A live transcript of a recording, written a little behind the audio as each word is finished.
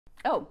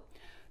Oh,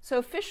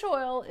 so fish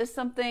oil is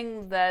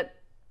something that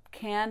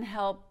can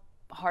help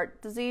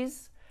heart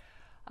disease.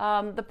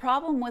 The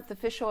problem with the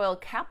fish oil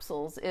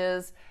capsules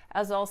is,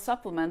 as all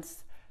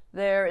supplements,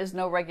 there is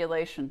no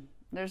regulation.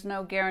 There's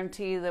no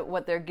guarantee that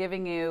what they're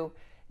giving you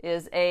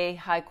is A,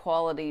 high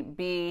quality,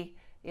 B,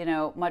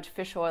 much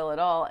fish oil at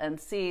all, and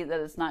C, that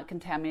it's not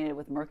contaminated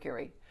with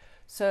mercury.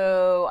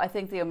 So I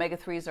think the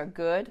omega-3s are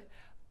good,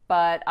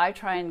 but I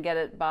try and get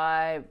it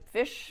by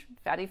fish,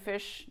 fatty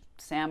fish,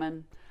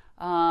 salmon,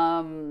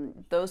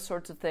 those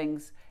sorts of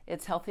things.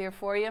 It's healthier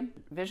for you.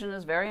 Vision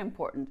is very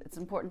important. It's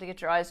important to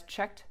get your eyes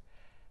checked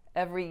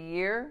every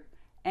year,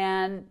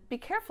 and be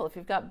careful if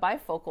you've got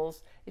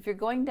bifocals. If you're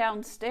going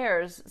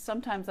downstairs,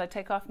 sometimes I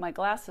take off my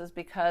glasses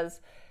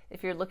because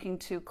if you're looking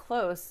too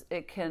close,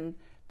 it can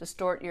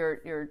distort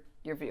your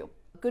view.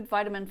 Good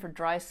vitamin for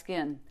dry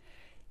skin.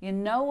 You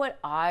know what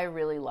I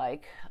really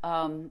like?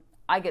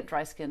 I get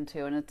dry skin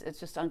too, and it's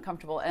just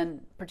uncomfortable,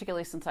 and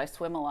particularly since I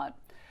swim a lot.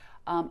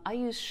 I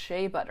use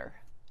shea butter.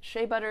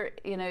 Shea butter,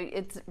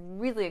 it's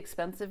really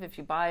expensive if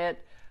you buy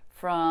it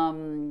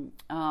from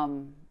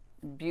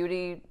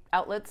beauty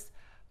outlets,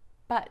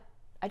 but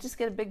I just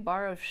get a big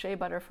bar of shea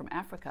butter from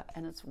Africa,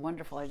 and it's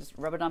wonderful. I just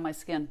rub it on my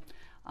skin.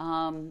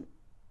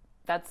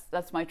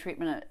 That's my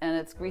treatment, and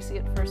it's greasy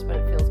at first, but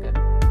it feels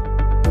good.